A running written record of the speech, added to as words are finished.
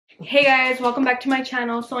Hey guys, welcome back to my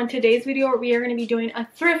channel. So in today's video we are going to be doing a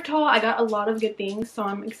thrift haul. I got a lot of good things, so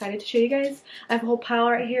I'm excited to show you guys. I have a whole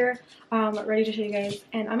pile right here ready to show you guys,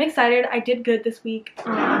 and I'm excited. I did good this week.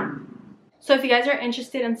 So if you guys are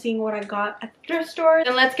interested in seeing what I got at the thrift store,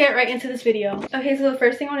 then let's get right into this video. Okay, so the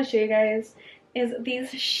first thing I want to show you guys is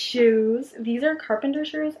these shoes. These are carpenter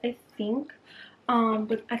shoes, I think,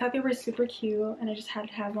 but I thought they were super cute and I just had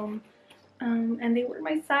to have them. And they were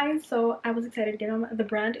my size, so I was excited to get them. The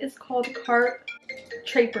brand is called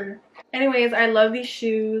Traper. Anyways, I love these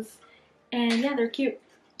shoes, and yeah, they're cute.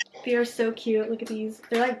 They are so cute. Look at these.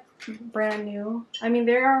 They're like brand new. I mean,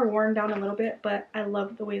 they are worn down a little bit, but I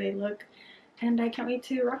love the way they look, and I can't wait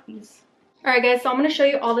to rock these. Alright guys, so I'm going to show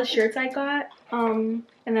you all the shirts I got, and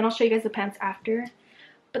then I'll show you guys the pants after.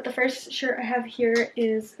 But the first shirt I have here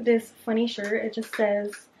is this funny shirt. It just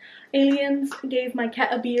says, "Aliens gave my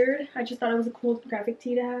cat a beard." I just thought it was a cool graphic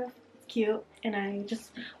tee to have. It's cute, and I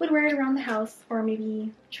just would wear it around the house, or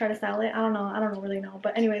maybe try to style it. I don't know. I don't really know.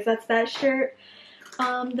 But anyways, that's that shirt.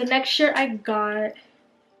 The next shirt I got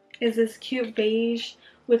is this cute beige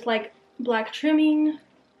with like black trimming.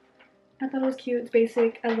 I thought it was cute. It's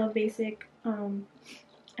basic. I love basic.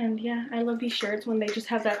 And yeah, I love these shirts when they just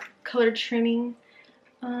have that colored trimming.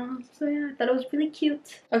 So yeah, I thought it was really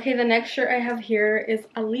cute. Okay, the next shirt I have here is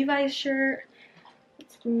a Levi's shirt.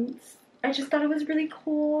 I just thought it was really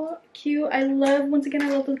cool, cute. Once again, I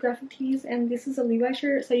love those graphic tees, and this is a Levi's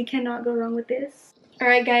shirt, so you cannot go wrong with this.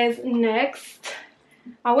 Alright guys, next,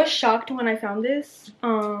 I was shocked when I found this.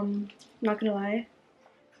 Not gonna lie.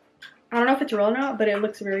 I don't know if it's real or not, but it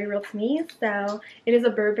looks very real to me. So it is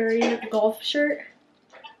a Burberry golf shirt.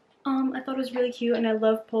 I thought it was really cute, and I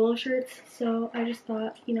love polo shirts, so I just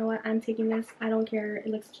thought, you know what, I'm taking this. I don't care, it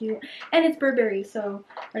looks cute, and it's Burberry, so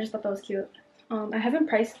I just thought that was cute. I haven't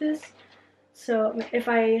priced this, so if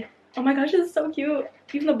I, oh my gosh, this is so cute.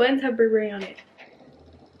 Even the buttons have Burberry on it.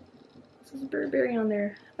 This is Burberry on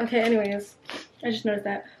there. Okay, anyways, I just noticed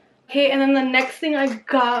that. Okay, and then the next thing I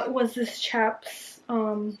got was this chaps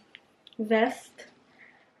vest.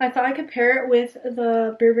 I thought I could pair it with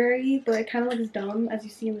the Burberry, but it kind of looks dumb, as you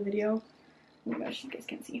see in the video. Oh my gosh, you guys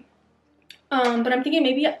can't see. But I'm thinking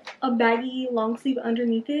maybe a baggy long sleeve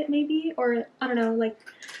underneath it, maybe, or I don't know, like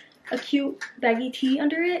a cute baggy tee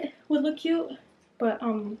under it would look cute. But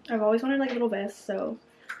I've always wanted like a little vest, so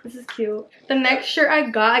this is cute. The next shirt I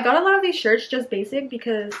got a lot of these shirts just basic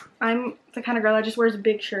because I'm the kind of girl that just wears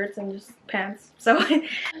big shirts and just pants. So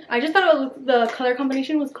I just thought the color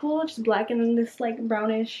combination was cool, just black and then this like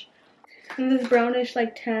brownish, and this brownish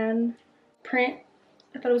like tan print.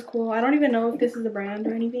 I thought it was cool. I don't even know if this is a brand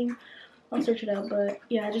or anything. I'll search it up, but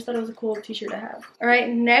yeah, I just thought it was a cool t-shirt to have. Alright,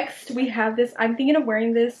 next we have this. I'm thinking of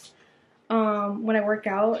wearing this when I work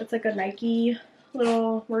out. It's like a Nike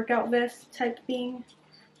little workout vest type thing.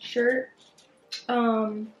 Shirt.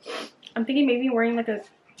 I'm thinking maybe wearing like a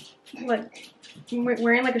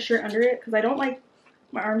shirt under it because I don't like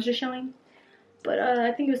my arms just showing, but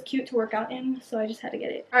I think it was cute to work out in, so I just had to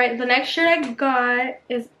get it. All right, the next shirt I got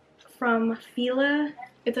is from Fila.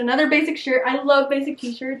 It's another basic shirt. I love basic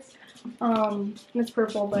t-shirts. It's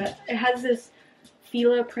purple, but it has this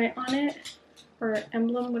Fila print on it, or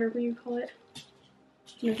emblem, whatever you call it.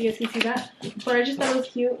 I don't know if you guys can see that, but I just thought it was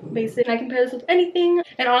cute, basic. I can pair this with anything,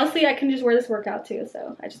 and honestly I can just wear this workout too,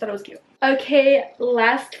 so I just thought it was cute. Okay,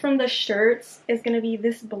 last from the shirts is gonna be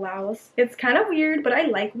this blouse. It's kind of weird, but I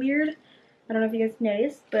like weird. I don't know if you guys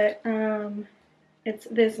noticed, but it's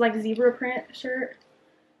this like zebra print shirt.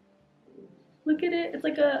 Look at it. It's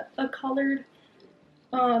like a colored,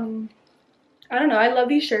 I don't know, I love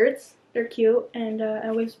these shirts. They're cute, and I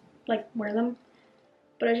always like wear them,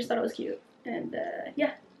 but I just thought it was cute. And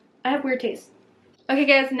yeah, I have weird taste. Okay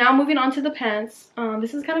guys, now moving on to the pants.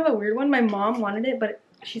 This is kind of a weird one. My mom wanted it, but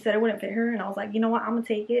she said it wouldn't fit her, and I was like, you know what, I'm gonna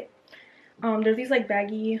take it. There's these like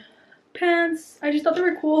baggy pants. I just thought they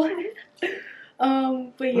were cool.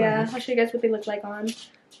 But yeah, I'll show you guys what they look like on.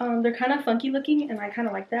 They're kind of funky looking, and I kind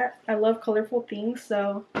of like that. I love colorful things,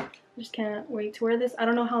 so I just can't wait to wear this. I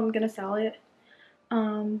don't know how I'm gonna style it,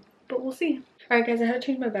 but we'll see. Alright guys, I had to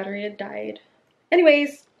change my battery. It died.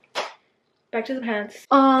 Anyways, back to the pants.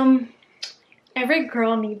 Every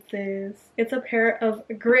girl needs this. It's a pair of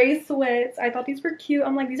gray sweats. I thought these were cute.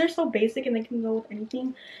 I'm like, these are so basic and they can go with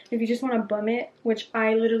anything. If you just want to bum it, which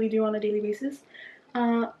I literally do on a daily basis,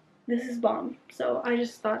 this is bomb. So I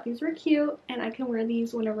just thought these were cute, and I can wear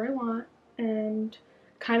these whenever I want and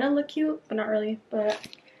kind of look cute, but not really. But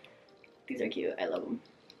these are cute. I love them.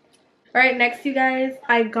 Alright, next you guys,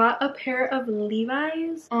 I got a pair of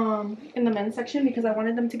Levi's in the men's section because I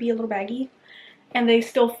wanted them to be a little baggy, and they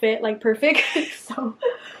still fit like perfect. So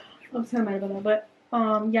I'm kind of mad about that, but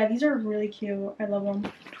Yeah, these are really cute. I love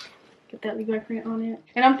them. Get that Levi print on it.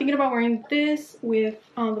 And I'm thinking about wearing this with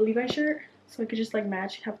the Levi shirt, so it could just like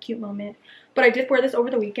match, have a cute moment. But I did wear this over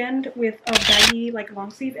the weekend with a baggy like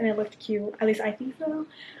long sleeve, and it looked cute. At least I think so.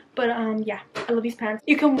 But yeah, I love these pants.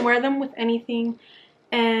 You can wear them with anything,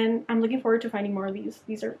 and I'm looking forward to finding more of these.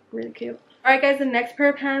 These are really cute. All right, guys, the next pair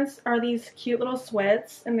of pants are these cute little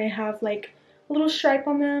sweats, and they have like a little stripe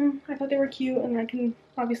on them. I thought they were cute, and I can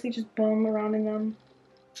obviously just bum around in them.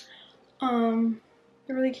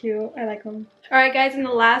 They're really cute. I like them. All right, guys, and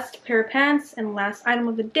the last pair of pants and last item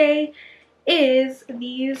of the day is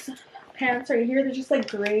these pants right here. They're just like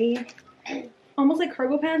gray, almost like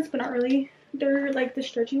cargo pants, but not really. They're like the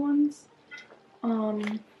stretchy ones.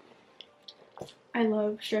 I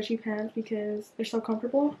love stretchy pants because they're so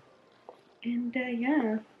comfortable. And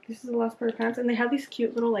yeah, this is the last pair of pants, and they have these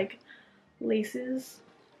cute little like laces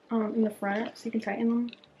in the front, so you can tighten them.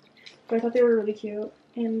 But I thought they were really cute.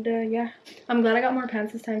 And yeah, I'm glad I got more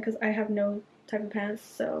pants this time because I have no type of pants,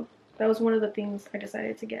 so that was one of the things I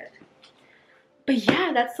decided to get. But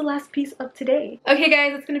yeah, that's the last piece of today. Okay,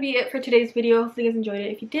 guys, that's gonna be it for today's video. Hopefully you guys enjoyed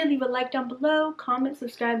it. If you did, leave a like down below, comment,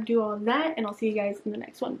 subscribe, do all that, and I'll see you guys in the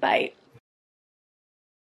next one. Bye.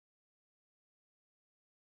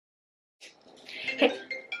 Hey.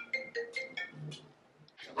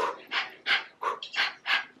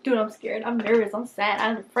 Dude, I'm scared. I'm nervous. I'm sad.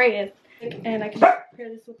 I'm afraid. And I can just pair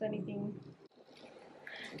this with anything.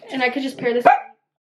 And I could just pair this with